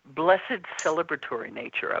blessed celebratory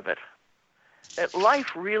nature of it, that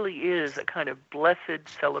life really is a kind of blessed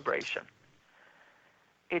celebration.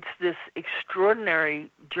 It's this extraordinary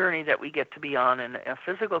journey that we get to be on in a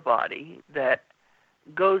physical body that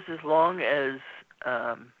goes as long as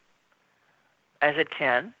it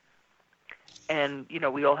can. And,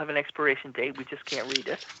 we all have an expiration date. We just can't read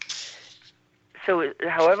it. So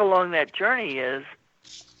however long that journey is,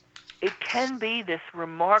 it can be this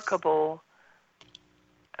remarkable,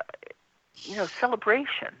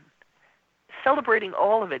 celebration. Celebrating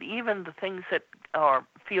all of it, even the things that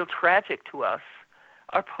feel tragic to us,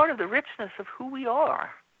 are part of the richness of who we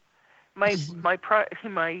are. My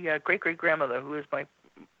great-great-grandmother, who is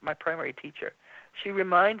my primary teacher, she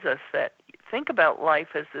reminds us that think about life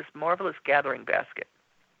as this marvelous gathering basket.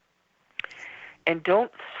 And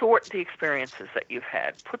don't sort the experiences that you've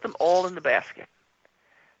had. Put them all in the basket.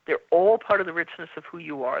 They're all part of the richness of who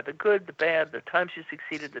you are, the good, the bad, the times you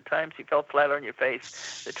succeeded, the times you fell flat on your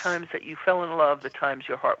face, the times that you fell in love, the times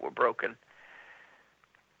your heart were broken.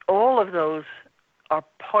 All of those are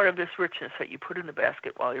part of this richness that you put in the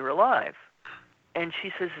basket while you're alive. And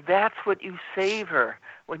she says that's what you savor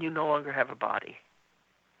when you no longer have a body.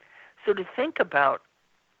 So to think about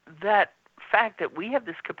that fact that we have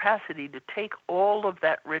this capacity to take all of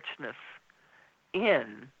that richness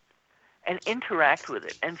in and interact with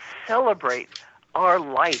it and celebrate our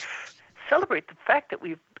life, celebrate the fact that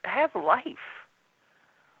we have life.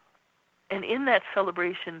 And in that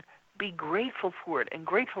celebration, be grateful for it and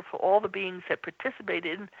grateful for all the beings that participate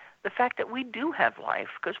in the fact that we do have life,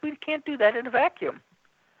 because we can't do that in a vacuum.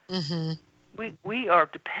 Mm-hmm. We are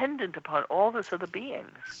dependent upon all those other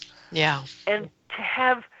beings. Yeah. And to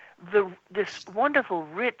have this wonderful,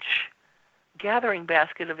 rich gathering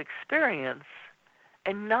basket of experience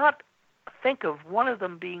and not think of one of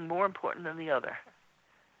them being more important than the other.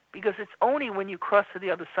 Because it's only when you cross to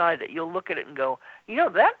the other side that you'll look at it and go,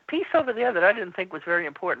 that piece over there that I didn't think was very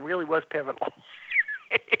important really was pivotal.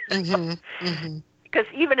 Mm-hmm. Mm-hmm. Because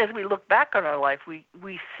even as we look back on our life, we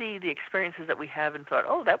see the experiences that we have and thought,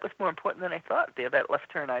 oh, that was more important than I thought there, that left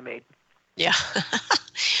turn I made. Yeah.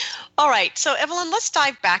 All right. So, Evelyn, let's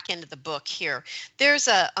dive back into the book here. There's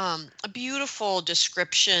a beautiful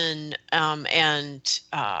description and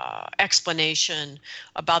explanation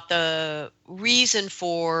about the reason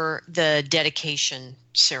for the dedication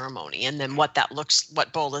ceremony, and then what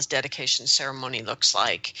Bola's dedication ceremony looks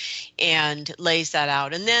like, and lays that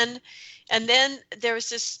out. And then there's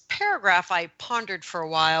this paragraph I pondered for a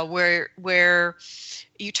while where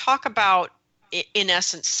you talk about, in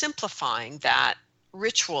essence, simplifying that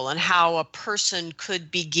ritual and how a person could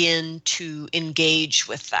begin to engage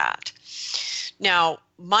with that. Now,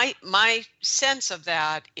 my sense of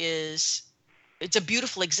that is it's a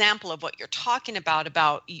beautiful example of what you're talking about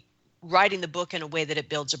writing the book in a way that it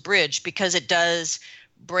builds a bridge, because it does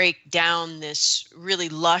break down this really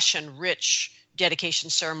lush and rich dedication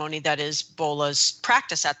ceremony that is Bola's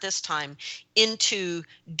practice at this time into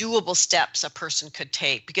doable steps a person could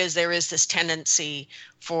take, because there is this tendency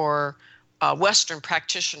for Western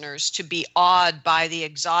practitioners to be awed by the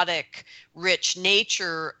exotic, rich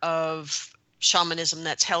nature of shamanism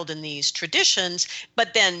that's held in these traditions,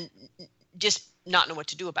 but then just not know what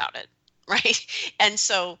to do about it, right? And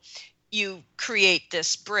so you create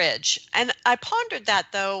this bridge. And I pondered that,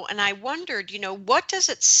 though, and I wondered, what does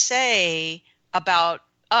it say about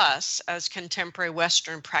us as contemporary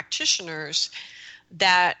Western practitioners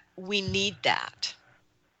that we need that?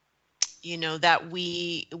 that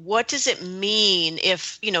what does it mean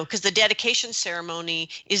if, because the dedication ceremony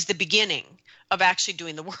is the beginning of actually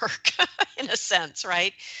doing the work in a sense,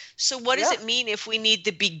 right? So what does it mean if we need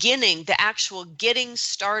the beginning, the actual getting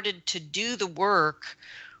started to do the work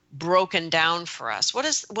broken down for us? What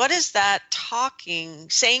is that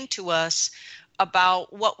saying to us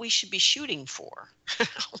about what we should be shooting for?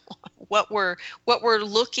 what we're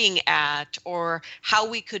looking at, or how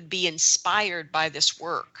we could be inspired by this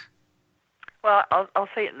work? Well, I'll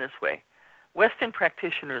say it in this way. Western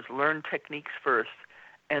practitioners learn techniques first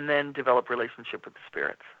and then develop relationship with the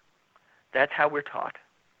spirits. That's how we're taught.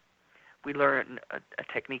 We learn a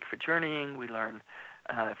technique for journeying. We learn,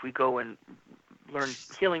 if we go and learn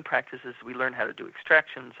healing practices, we learn how to do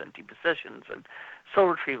extractions and depositions and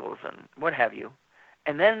soul retrievals and what have you.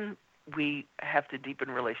 And then we have to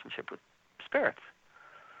deepen relationship with spirits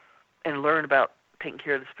and learn about taking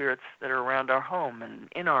care of the spirits that are around our home and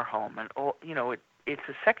in our home. And all, it's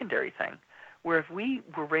a secondary thing. Where if we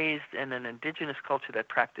were raised in an indigenous culture that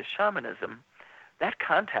practiced shamanism, that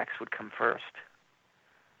context would come first.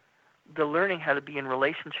 The learning how to be in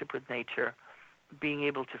relationship with nature, being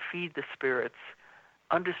able to feed the spirits,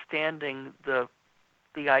 understanding the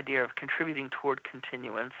idea of contributing toward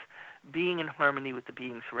continuance, being in harmony with the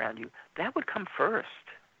beings around you, that would come first.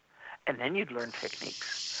 And then you'd learn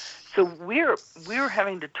techniques. So we're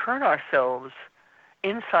having to turn ourselves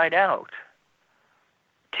inside out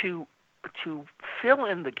to fill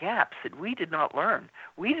in the gaps that we did not learn.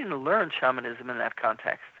 We didn't learn shamanism in that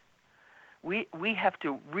context. We have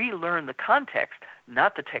to relearn the context,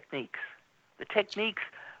 not the techniques. The techniques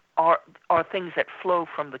are things that flow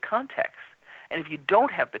from the context. And if you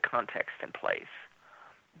don't have the context in place,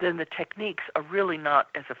 then the techniques are really not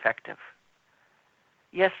as effective.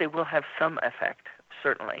 Yes, they will have some effect,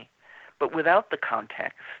 certainly, but without the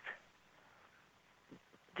context,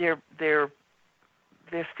 they're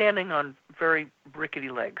standing on very rickety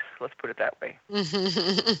legs. Let's put it that way.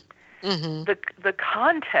 Mm-hmm. The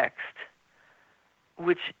context,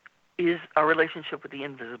 which is our relationship with the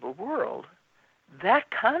invisible world,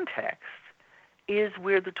 that context is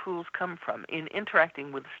where the tools come from. In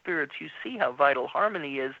interacting with the spirits, you see how vital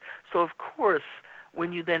harmony is. So, of course,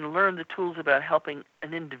 when you then learn the tools about helping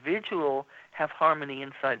an individual have harmony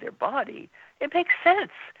inside their body, it makes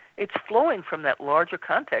sense. It's flowing from that larger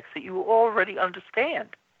context that you already understand.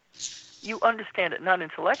 You understand it not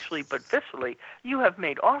intellectually, but viscerally. You have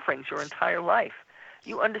made offerings your entire life.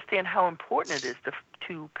 You understand how important it is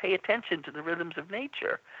to pay attention to the rhythms of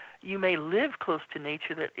nature. You may live close to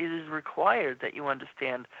nature, that it is required that you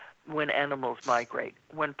understand when animals migrate,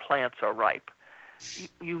 when plants are ripe.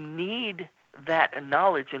 You need that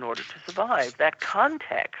knowledge in order to survive. That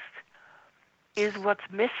context is what's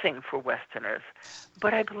missing for Westerners.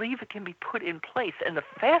 But I believe it can be put in place. And the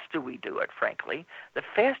faster we do it, frankly, the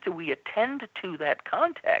faster we attend to that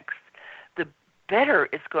context, the better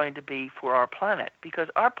it's going to be for our planet. Because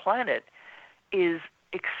our planet is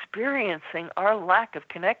experiencing our lack of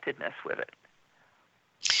connectedness with it.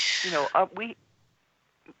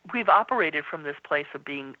 We've operated from this place of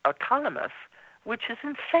being autonomous, which is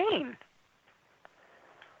insane.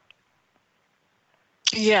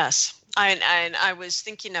 Yes. I was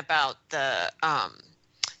thinking about the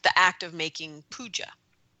act of making puja,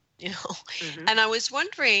 mm-hmm. And I was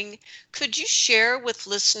wondering, could you share with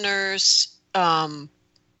listeners an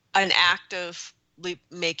act of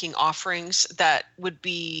making offerings that would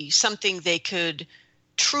be something they could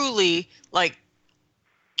truly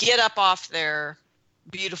get up off their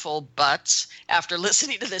beautiful butts after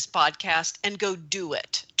listening to this podcast and go do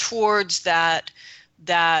it towards that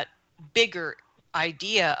bigger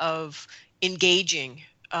idea of engaging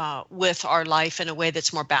with our life in a way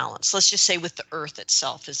that's more balanced? Let's just say with the earth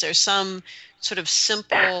itself. Is there some sort of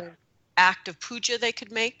simple act of puja they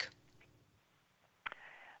could make?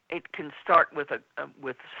 It can start with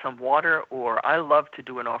some water, or I love to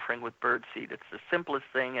do an offering with birdseed. It's the simplest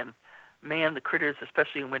thing, and man, the critters,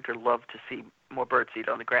 especially in winter, love to see more birdseed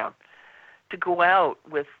on the ground. To go out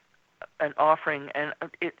with an offering, and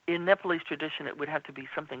in Nepalese tradition, it would have to be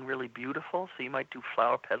something really beautiful. So you might do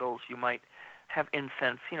flower petals, you might have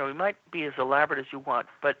incense. It might be as elaborate as you want,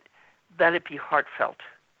 but that it be heartfelt.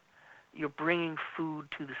 You're bringing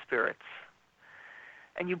food to the spirits.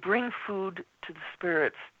 And you bring food to the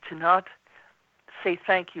spirits to not say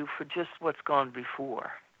thank you for just what's gone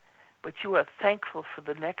before, but you are thankful for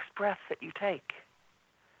the next breath that you take.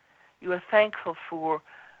 You are thankful for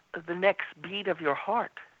the next beat of your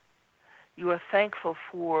heart. You are thankful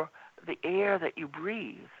for the air that you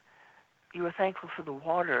breathe. You are thankful for the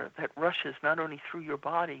water that rushes not only through your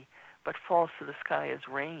body, but falls to the sky as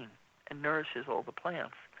rain and nourishes all the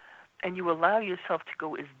plants. And you allow yourself to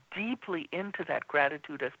go as deeply into that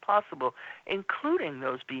gratitude as possible, including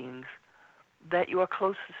those beings that you are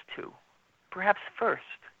closest to. Perhaps first,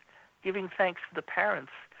 giving thanks for the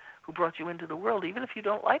parents who brought you into the world, even if you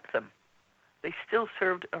don't like them. They still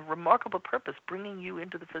served a remarkable purpose, bringing you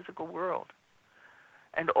into the physical world.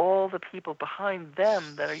 And all the people behind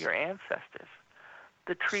them that are your ancestors,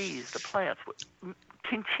 the trees, the plants,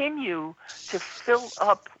 continue to fill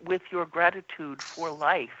up with your gratitude for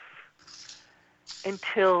life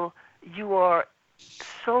until you are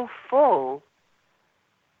so full,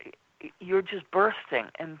 you're just bursting.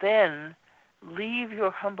 And then leave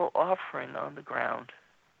your humble offering on the ground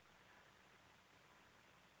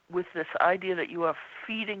with this idea that you are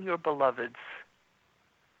feeding your beloveds.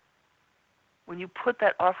 When you put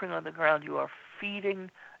that offering on the ground, you are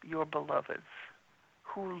feeding your beloveds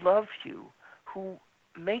who love you, who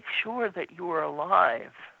make sure that you are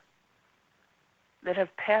alive, that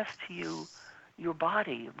have passed to you your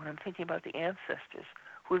body, when I'm thinking about the ancestors,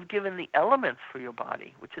 who have given the elements for your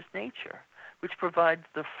body, which is nature, which provides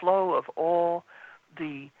the flow of all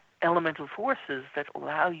the elemental forces that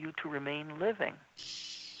allow you to remain living.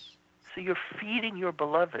 So you're feeding your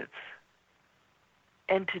beloveds.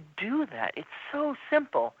 And to do that, it's so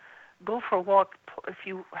simple. Go for a walk. If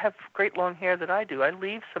you have great long hair that I do, I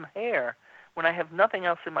leave some hair. When I have nothing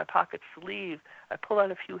else in my pockets to leave, I pull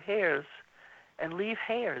out a few hairs and leave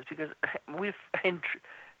hairs, because we've in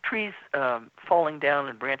trees falling down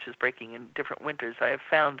and branches breaking in different winters. I have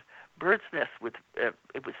found birds' nests with,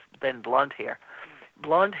 it was then blonde hair.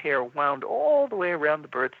 Blonde hair wound all the way around the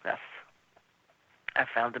birds' nests. I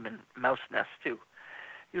found them in mouse nests too.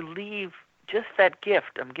 You leave just that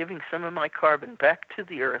gift. I'm giving some of my carbon back to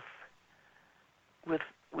the earth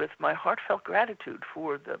with my heartfelt gratitude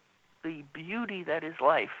for the beauty that is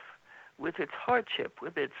life, with its hardship,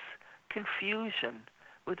 with its confusion,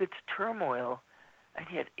 with its turmoil, and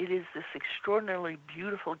yet it is this extraordinarily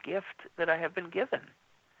beautiful gift that I have been given,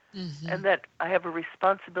 and that I have a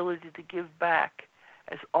responsibility to give back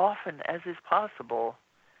as often as is possible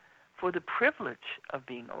for the privilege of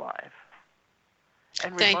being alive,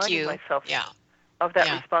 and reminding myself of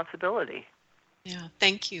that responsibility. Yeah,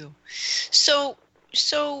 thank you. So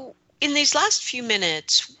in these last few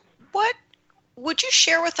minutes, what would you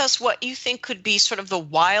share with us what you think could be sort of the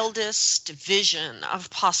wildest vision of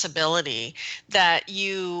possibility that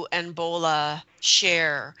you and Bola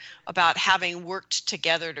share about having worked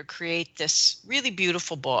together to create this really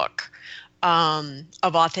beautiful book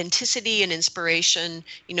of authenticity and inspiration,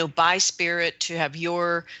 by spirit, to have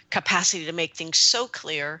your capacity to make things so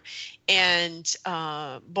clear, and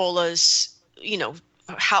Bola's,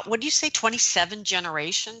 what do you say, 27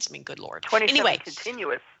 generations? I mean, good Lord. 27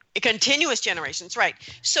 anyway, continuous generations, right?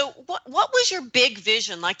 So what was your big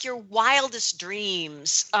vision, like your wildest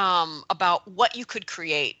dreams about what you could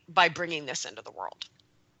create by bringing this into the world?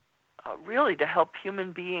 Really, to help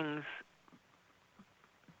human beings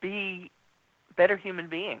be better human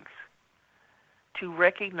beings, to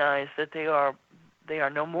recognize that they are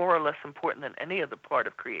no more or less important than any other part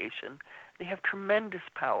of creation. They have tremendous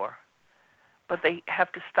power, but they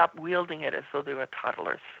have to stop wielding it as though they were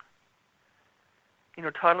toddlers.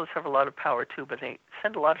 Toddlers have a lot of power too, but they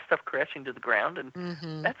send a lot of stuff crashing to the ground,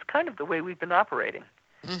 and that's kind of the way we've been operating.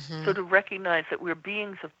 So to recognize that we're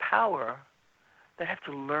beings of power that have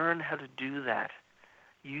to learn how to do that,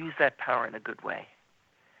 use that power in a good way,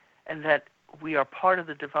 and that we are part of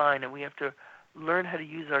the divine, and we have to learn how to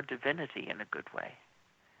use our divinity in a good way.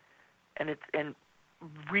 And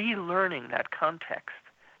relearning that context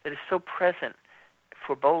that is so present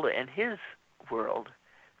for Bola and his world,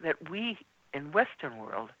 that we in Western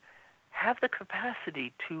world have the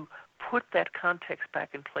capacity to put that context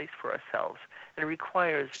back in place for ourselves. And it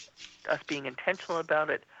requires us being intentional about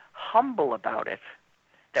it, humble about it,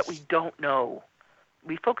 that we don't know.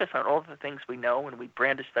 We focus on all the things we know, and we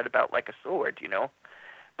brandish that about like a sword,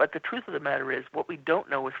 But the truth of the matter is, what we don't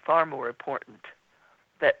know is far more important,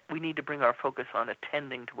 that we need to bring our focus on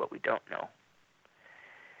attending to what we don't know.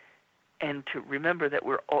 And to remember that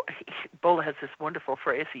Bola has this wonderful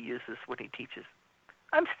phrase he uses when he teaches,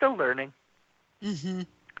 I'm still learning.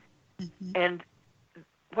 And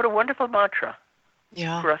what a wonderful mantra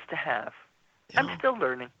for us to have. I'm still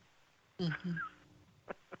learning.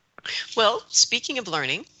 Well, speaking of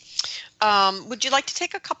learning, would you like to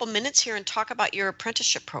take a couple minutes here and talk about your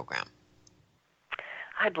apprenticeship program?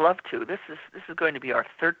 I'd love to. This is going to be our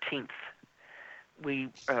 13th. We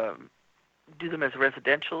do them as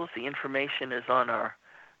residentials. The information is on our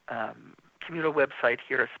communal website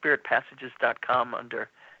here, spiritpassages.com, under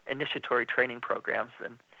initiatory training programs.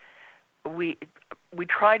 And we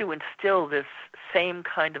try to instill this same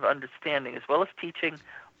kind of understanding, as well as teaching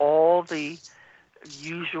all the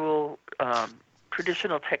usual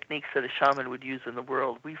traditional techniques that a shaman would use in the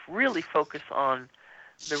world. We really focus on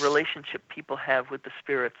the relationship people have with the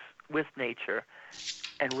spirits, with nature,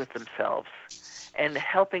 and with themselves, and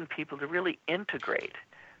helping people to really integrate,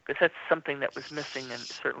 because that's something that was missing, and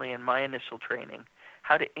certainly in my initial training,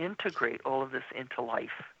 how to integrate all of this into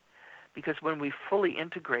life. Because when we fully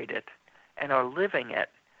integrate it and are living it,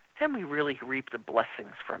 then we really reap the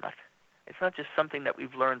blessings from it. It's not just something that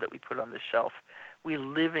we've learned that we put on the shelf. We're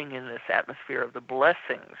living in this atmosphere of the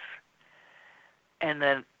blessings, and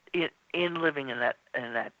then in living in that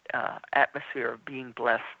atmosphere of being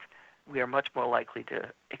blessed, we are much more likely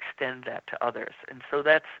to extend that to others. And so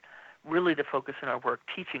that's really the focus in our work,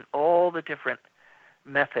 teaching all the different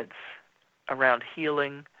methods around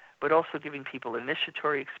healing, but also giving people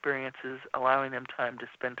initiatory experiences, allowing them time to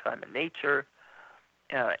spend time in nature,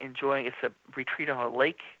 enjoying. It's a retreat on a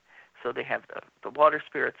lake, so they have the water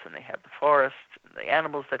spirits, and they have the forest, and the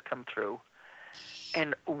animals that come through,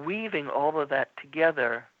 and weaving all of that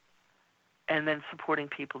together, and then supporting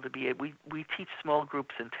people to be able. We teach small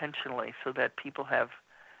groups intentionally so that people have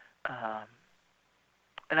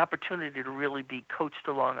an opportunity to really be coached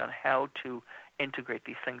along on how to integrate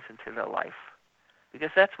these things into their life.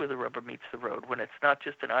 Because that's where the rubber meets the road, when it's not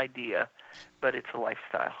just an idea, but it's a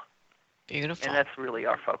lifestyle. Beautiful. And that's really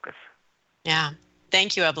our focus. Yeah.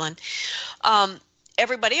 Thank you, Evelyn.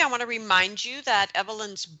 Everybody, I want to remind you that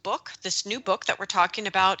Evelyn's book, this new book that we're talking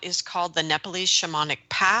about, is called The Nepalese Shamanic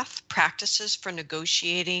Path, Practices for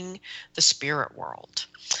Negotiating the Spirit World.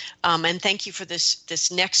 And thank you for this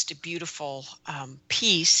next beautiful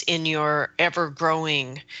piece in your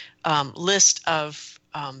ever-growing list of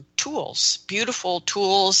tools, beautiful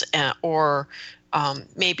tools, or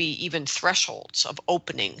maybe even thresholds of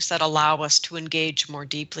openings that allow us to engage more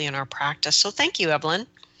deeply in our practice. So thank you, Evelyn.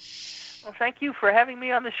 Well, thank you for having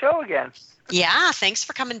me on the show again. Yeah, thanks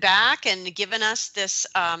for coming back and giving us this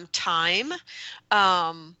time.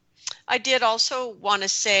 I did also want to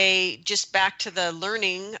say, just back to the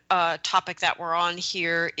learning topic that we're on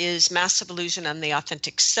here, is Massive Illusion and the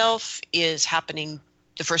Authentic Self is happening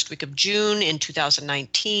the first week of June in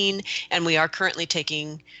 2019, and we are currently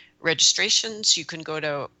taking registrations. You can go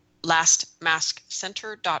to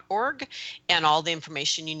lastmaskcenter.org, and all the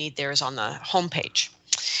information you need there is on the homepage.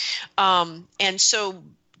 And so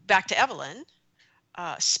back to Evelyn,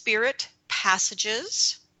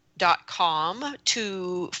 spiritpassages.com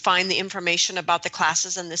to find the information about the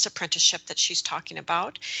classes and this apprenticeship that she's talking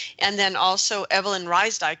about. And then also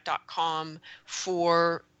evelynrysdyk.com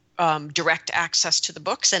for direct access to the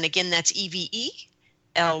books. And again, that's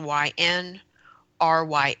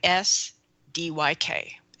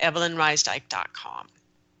EVELYNRYSDYK, evelynrysdyk.com.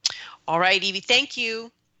 All right, Evie, thank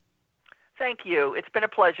you. Thank you. It's been a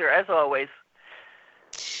pleasure, as always.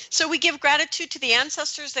 So we give gratitude to the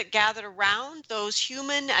ancestors that gathered around, those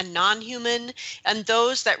human and non-human, and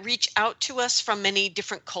those that reach out to us from many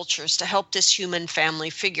different cultures to help this human family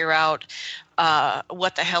figure out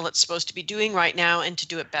what the hell it's supposed to be doing right now and to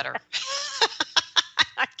do it better.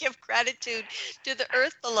 I give gratitude to the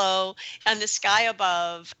earth below and the sky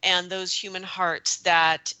above and those human hearts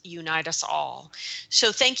that unite us all.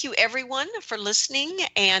 So thank you, everyone, for listening.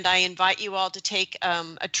 And I invite you all to take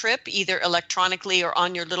a trip, either electronically or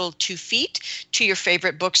on your little 2 feet, to your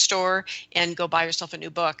favorite bookstore and go buy yourself a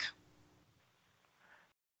new book.